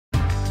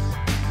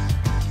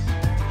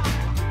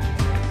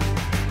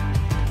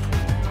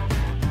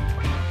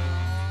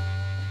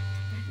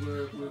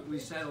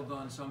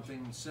on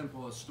something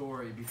simple, a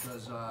story,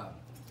 because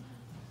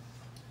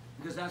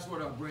that's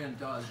what our brand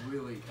does,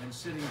 really. And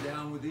sitting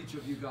down with each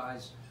of you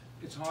guys,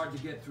 it's hard to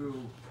get through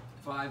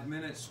 5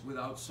 minutes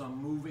without some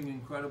moving,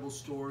 incredible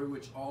story,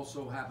 which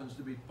also happens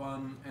to be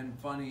fun and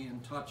funny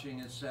and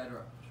touching,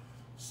 etc.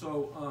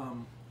 So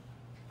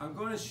I'm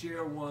going to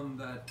share one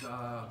that,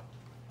 that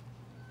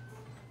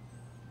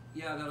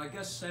I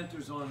guess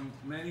centers on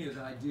many of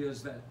the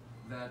ideas that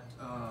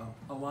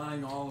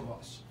align all of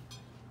us.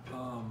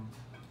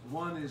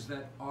 One is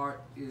that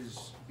art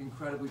is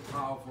incredibly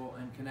powerful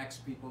and connects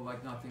people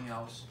like nothing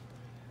else.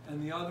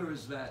 And the other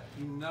is that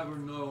you never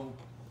know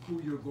who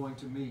you're going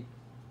to meet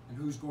and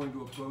who's going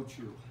to approach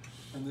you.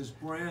 And this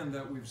brand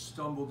that we've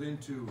stumbled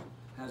into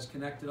has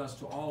connected us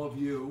to all of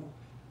you,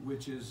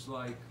 which is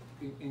like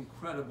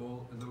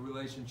incredible, the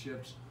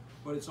relationships,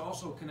 but it's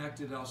also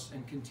connected us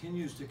and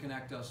continues to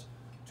connect us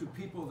to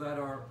people that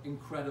are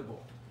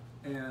incredible.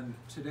 And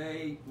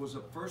today was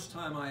the first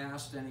time I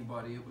asked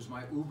anybody, it was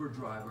my Uber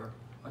driver,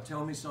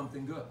 tell me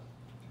something good.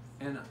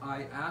 And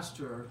I asked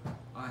her,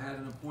 I had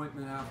an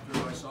appointment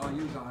after I saw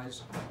you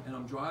guys, and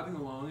I'm driving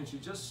along, and she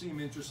just seemed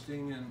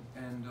interesting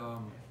and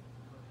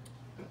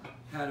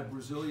had a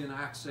Brazilian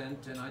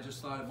accent, and I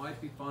just thought it might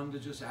be fun to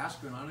just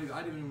ask her. And I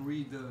didn't even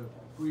read the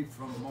brief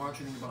from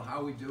marketing about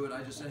how we do it.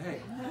 I just said,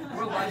 hey,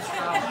 we're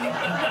lifestyle.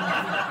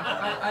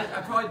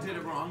 I probably did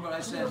it wrong, but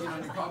I said, you know,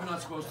 you're probably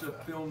not supposed to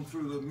film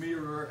through the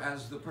mirror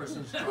as the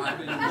person's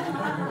driving.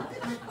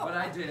 But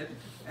I did,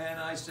 and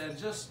I said,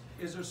 just,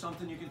 is there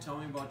something you can tell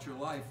me about your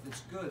life that's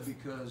good?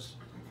 Because,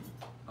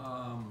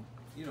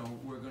 you know,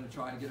 we're going to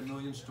try to get 1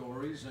 million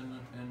stories and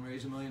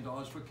raise $1 million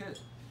for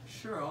kids.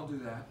 Sure, I'll do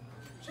that.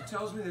 She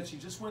tells me that she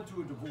just went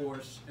through a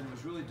divorce and it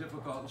was really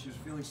difficult and she was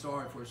feeling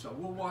sorry for herself.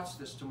 We'll watch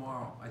this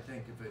tomorrow, I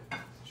think, if it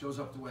shows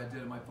up the way I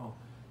did on my phone.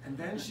 And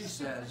then she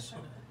says,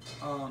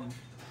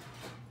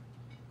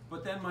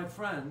 but then my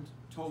friend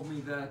told me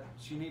that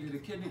she needed a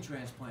kidney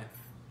transplant.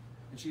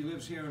 And she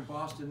lives here in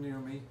Boston near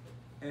me,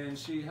 and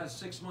she has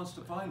 6 months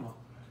to find one.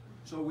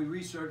 So we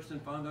researched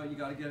and found out you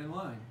got to get in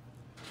line.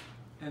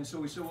 And so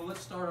we said, well,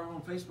 let's start our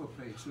own Facebook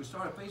page. So we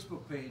start a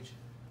Facebook page,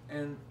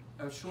 and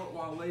a short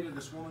while later,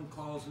 this woman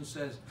calls and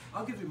says,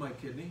 I'll give you my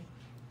kidney.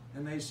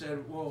 And they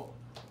said, well,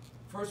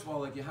 first of all,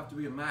 like, you have to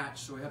be a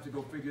match, so we have to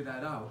go figure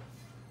that out.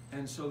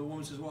 And so the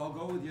woman says, well, I'll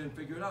go with you and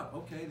figure it out.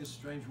 Okay, this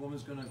strange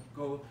woman's going to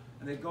go.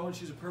 And they go, and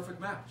she's a perfect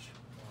match.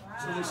 Wow.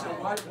 So they said,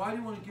 why do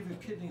you want to give your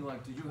kidney?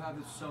 Like, do you have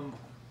some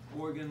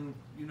organ,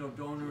 you know,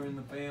 donor in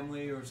the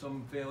family or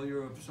some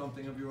failure of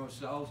something of your own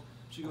cells?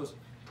 She goes,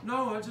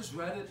 no, I just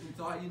read it and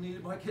thought you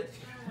needed my kidney.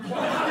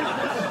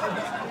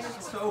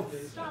 So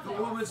the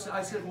woman,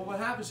 I said, well, what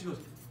happened? She goes,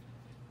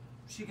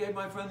 she gave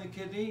my friend the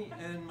kidney,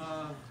 and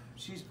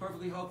she's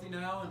perfectly healthy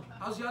now. And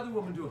how's the other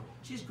woman doing?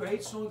 She's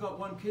great. She's only got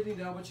 1 kidney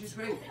now, but she's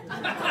great.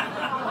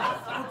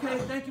 Okay,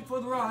 thank you for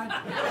the ride.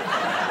 I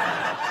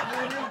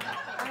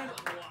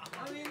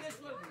mean, this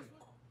was,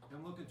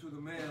 I'm looking through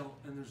the mail,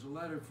 and there's a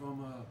letter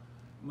from a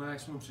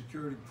maximum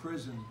security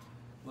prison.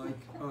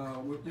 Like,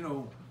 you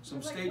know, some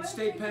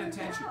state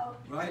penitentiary,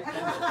 right?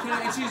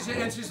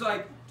 And she's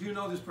like, do you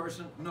know this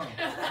person? No.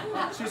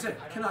 She said,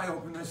 can I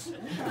open this?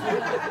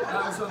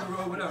 I was on the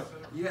road, whatever.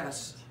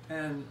 Yes.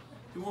 And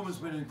the woman's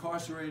been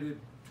incarcerated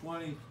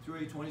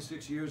 23,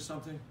 26 years,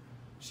 something.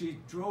 She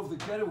drove the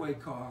getaway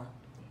car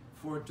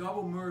for a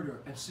double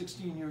murder at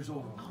 16 years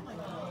old. Oh my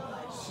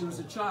God. She was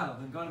a child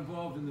and got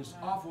involved in this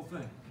awful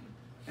thing.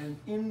 And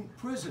in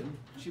prison,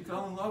 she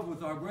fell in love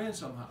with our brand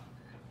somehow.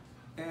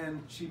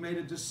 And she made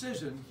a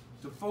decision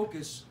to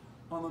focus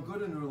on the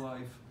good in her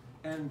life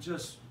and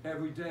just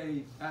every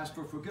day ask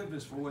for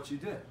forgiveness for what she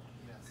did.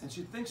 Yes. And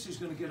she thinks she's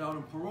going to get out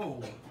on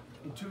parole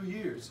in 2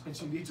 years, and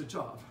she needs a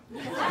job.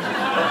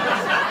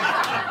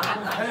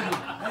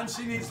 and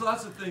she needs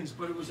lots of things,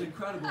 but it was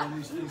incredible, and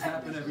these things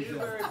happen every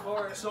day.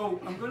 So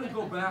I'm going to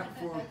go back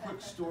for a quick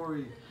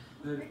story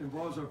that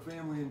involves our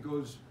family and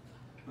goes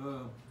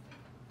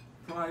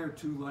prior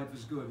to Life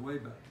is Good, way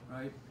back,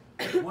 right?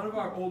 One of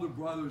our older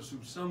brothers, who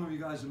some of you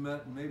guys have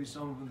met, and maybe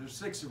some of them, there's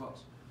 6 of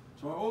us.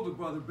 So our older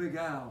brother, Big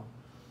Al,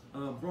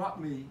 brought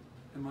me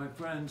and my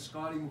friend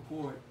Scotty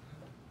McCoy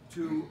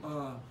to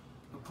a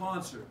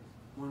concert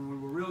when we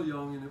were real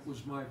young, and it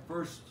was my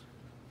first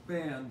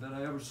band that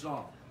I ever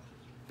saw.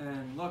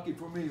 And lucky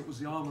for me, it was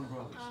the Allman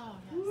Brothers. Oh,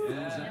 yes. And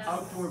it was an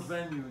outdoor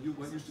venue,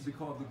 what used to be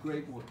called the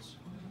Great Woods.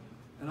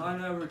 And I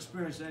never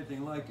experienced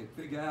anything like it.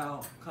 Big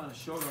Al kind of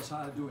showed us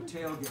how to do a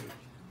tailgate.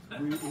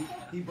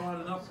 He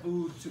bought enough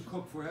food to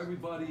cook for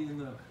everybody in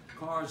the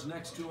cars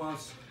next to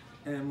us,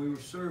 and we were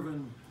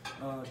serving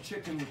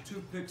chicken with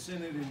toothpicks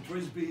in it and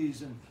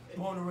frisbees and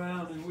going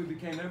around, and we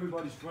became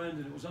everybody's friend,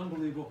 and it was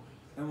unbelievable.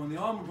 And when the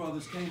Allman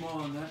Brothers came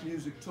on, that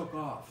music took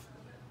off.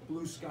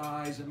 Blue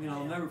Skies, I mean,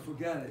 I'll never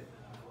forget it.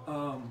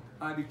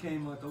 I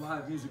became like a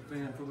live music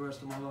fan for the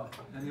rest of my life.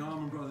 And the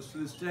Allman Brothers, to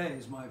this day,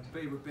 is my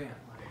favorite band.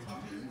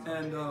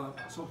 And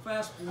so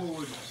fast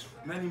forward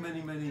many,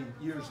 many, many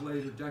years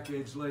later,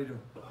 decades later,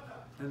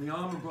 and the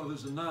Allman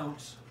Brothers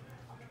announced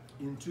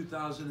in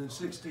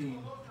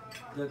 2016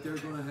 that they're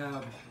going to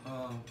have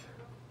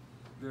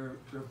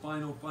their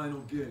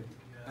final gig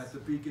at the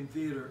Beacon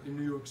Theater in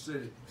New York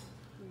City.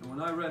 And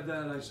when I read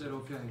that, I said,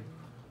 okay,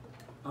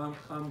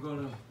 I'm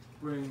gonna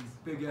bring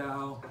Big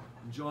Al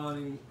and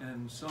Johnny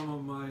and some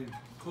of my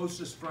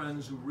closest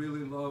friends who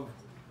really love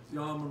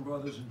the Allman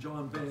Brothers, and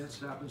John Vance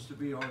happens to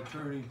be our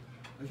attorney,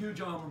 a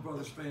huge Allman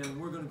Brothers fan,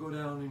 and we're gonna go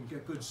down and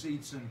get good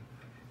seats and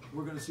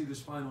we're gonna see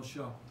this final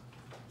show.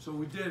 So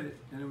we did it,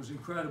 and it was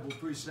incredible,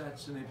 3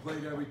 sets, and they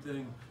played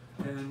everything.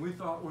 And we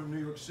thought we're in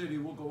New York City,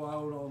 we'll go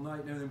out all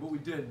night and everything, but we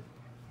didn't.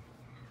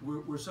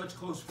 We're such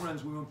close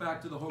friends. We went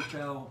back to the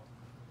hotel,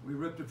 we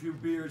ripped a few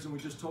beers, and we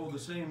just told the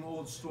same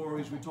old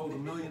stories we told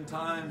 1,000,000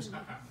 times,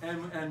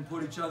 and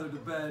put each other to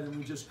bed, and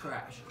we just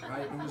crashed,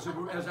 right? And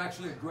it was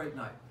actually a great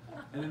night.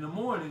 And in the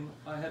morning,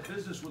 I had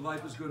business with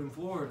Life is Good in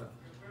Florida,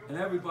 and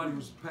everybody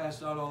was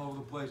passed out all over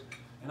the place.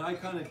 And I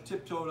kind of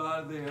tiptoed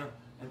out of there,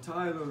 and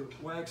Tyler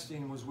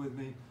Wagstein was with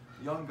me,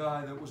 a young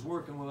guy that was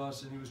working with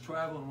us, and he was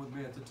traveling with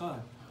me at the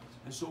time.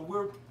 And so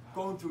we're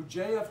going through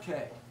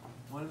JFK,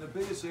 one of the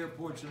biggest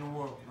airports in the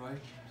world, right?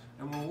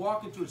 And we're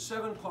walking through at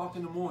 7 o'clock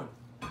in the morning.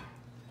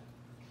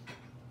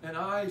 And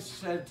I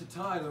said to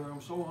Tyler, I'm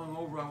so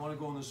hungover, I want to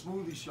go in the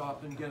smoothie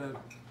shop and get a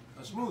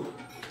smoothie.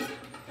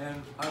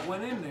 And I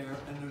went in there,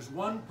 and there's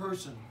one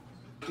person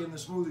in the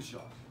smoothie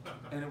shop,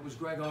 and it was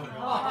Greg Allman.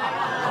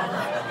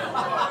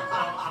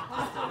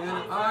 And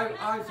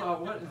I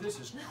thought, what, this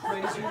is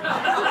crazy. I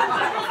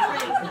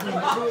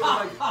really,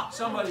 like,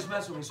 somebody's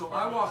messing with me. So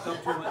I walked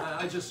up to him, and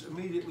I just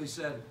immediately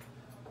said,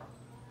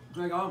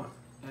 Greg Allman.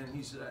 And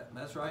he said,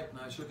 that's right. And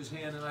I shook his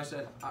hand, and I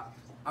said,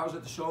 I was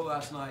at the show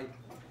last night,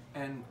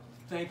 and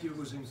thank you, it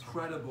was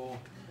incredible.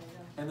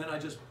 And then I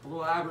just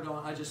blabbered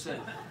on. I just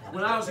said,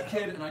 when I was a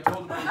kid, and I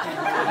told him everything.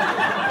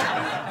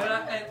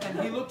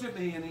 And he looked at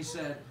me and he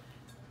said,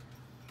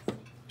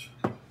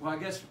 well, I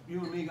guess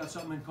you and me got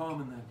something in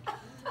common then.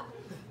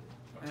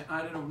 And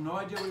I had no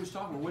idea what he was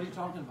talking about. What are you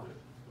talking about?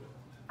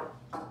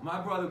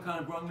 My brother kind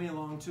of brought me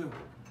along too.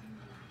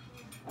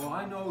 Well,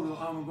 I know the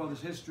Allman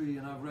Brothers' history,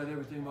 and I've read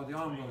everything about the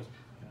Allman Brothers.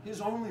 His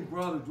only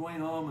brother,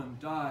 Duane Allman,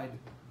 died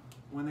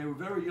when they were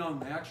very young.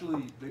 They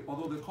actually,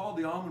 although they're called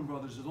the Allman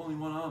Brothers, there's only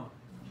one Allman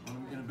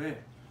in a band.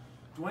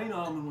 Duane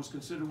Allman was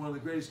considered one of the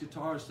greatest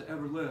guitarists to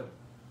ever live,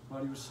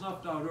 but he was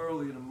snuffed out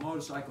early in a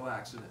motorcycle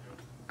accident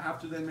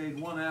after they made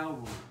one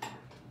album.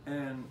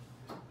 And,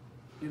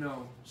 you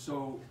know,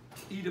 so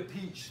Eat a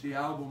Peach, the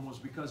album, was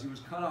because he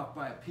was cut off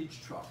by a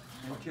peach truck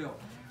and killed.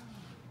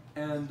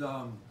 And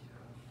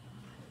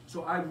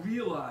so I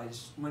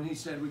realized when he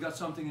said we got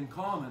something in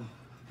common,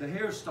 the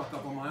hair stuck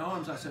up on my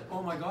arms. I said,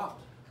 oh my God.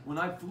 When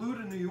I flew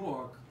to New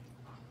York,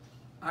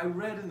 I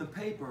read in the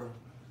paper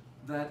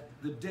that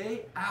the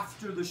day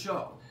after the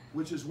show,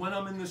 which is when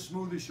I'm in the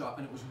smoothie shop,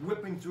 and it was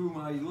whipping through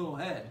my little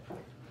head,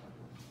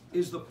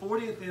 is the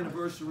 40th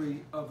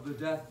anniversary of the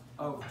death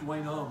of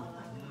Duane Allman.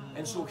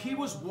 And so he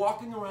was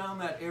walking around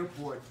that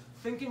airport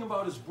thinking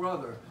about his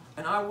brother,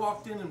 and I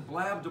walked in and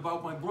blabbed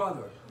about my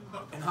brother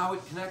and how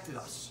it connected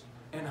us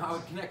and how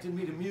it connected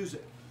me to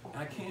music.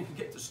 And I can't even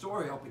get the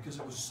story out because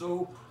it was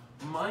so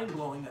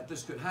mind-blowing that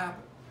this could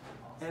happen.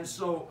 And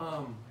so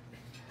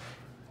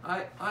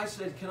I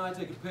said, can I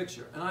take a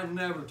picture? And I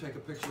never take a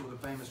picture with a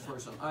famous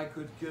person. I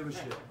could give a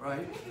shit,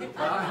 right? But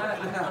I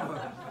had to have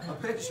a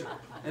picture.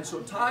 And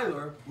so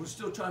Tyler was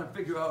still trying to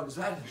figure out, is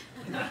that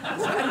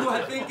who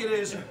I think it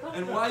is?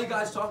 And why are you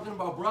guys talking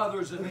about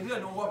brothers? And he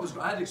didn't know what was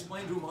going on. I had to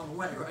explain to him on the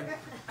way, right?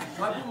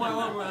 So I put my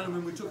arm around him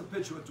and we took a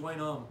picture with Duane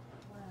Allman.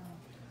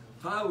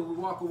 Tyler, we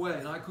walk away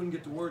and I couldn't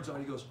get the words out.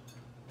 He goes,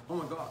 oh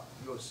my God.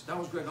 He goes, that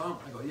was Greg Allman.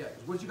 I go, yeah. He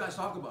goes, what did you guys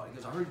talk about? He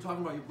goes, I heard you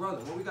talking about your brother.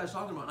 What were you guys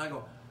talking about? And I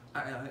go,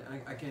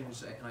 I can't even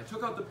say. And I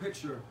took out the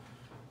picture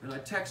and I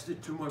texted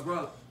it to my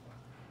brother.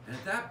 And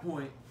at that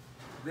point,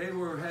 they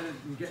were headed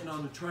and getting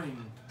on the train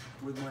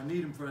with my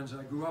Needham friends that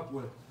I grew up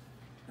with.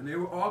 And they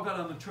all got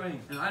on the train,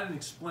 and I didn't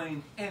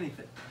explain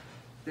anything.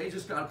 They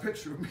just got a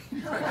picture of me.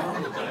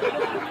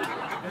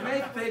 And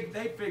they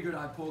figured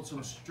I pulled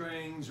some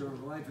strings or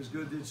Life is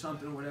Good did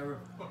something or whatever.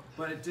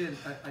 But it didn't.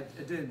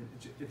 It didn't.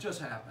 It just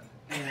happened.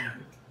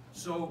 And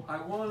so I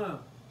want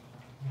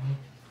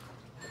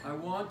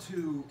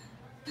to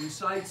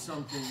recite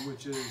something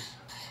which is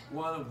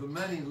one of the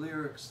many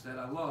lyrics that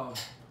I love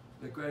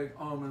that Greg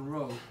Allman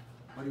wrote,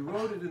 but he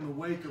wrote it in the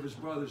wake of his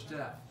brother's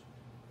death.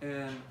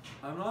 And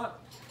I'm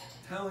not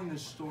telling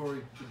this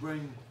story to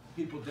bring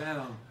people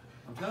down.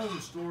 I'm telling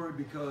the story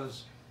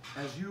because,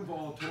 as you've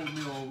all told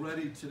me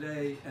already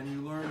today, and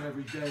you learn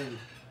every day,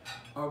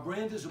 our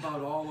brand is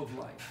about all of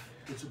life.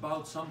 It's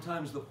about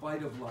sometimes the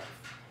fight of life,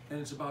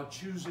 and it's about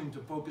choosing to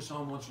focus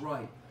on what's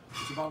right.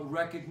 It's about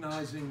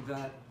recognizing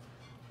that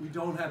we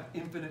don't have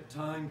infinite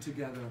time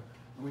together,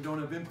 and we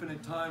don't have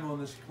infinite time on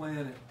this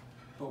planet,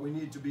 but we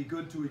need to be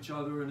good to each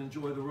other and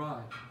enjoy the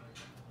ride.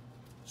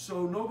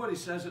 So nobody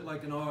says it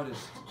like an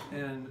artist,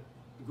 and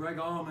Greg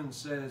Allman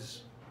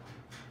says,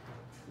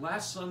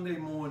 last Sunday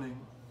morning,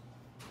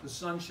 the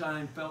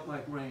sunshine felt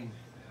like rain.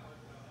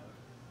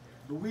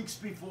 The weeks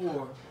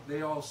before,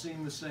 they all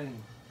seemed the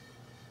same.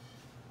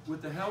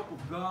 With the help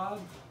of God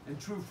and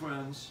true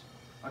friends,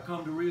 I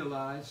come to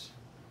realize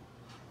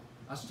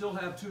I still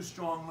have 2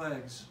 strong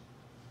legs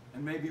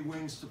and maybe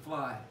wings to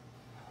fly.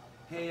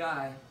 Hey,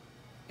 I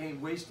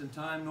ain't wasting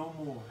time no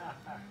more,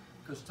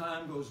 'cause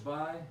time goes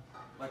by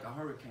like a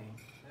hurricane.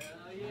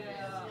 Hell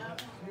yeah.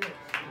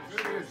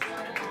 Cheers.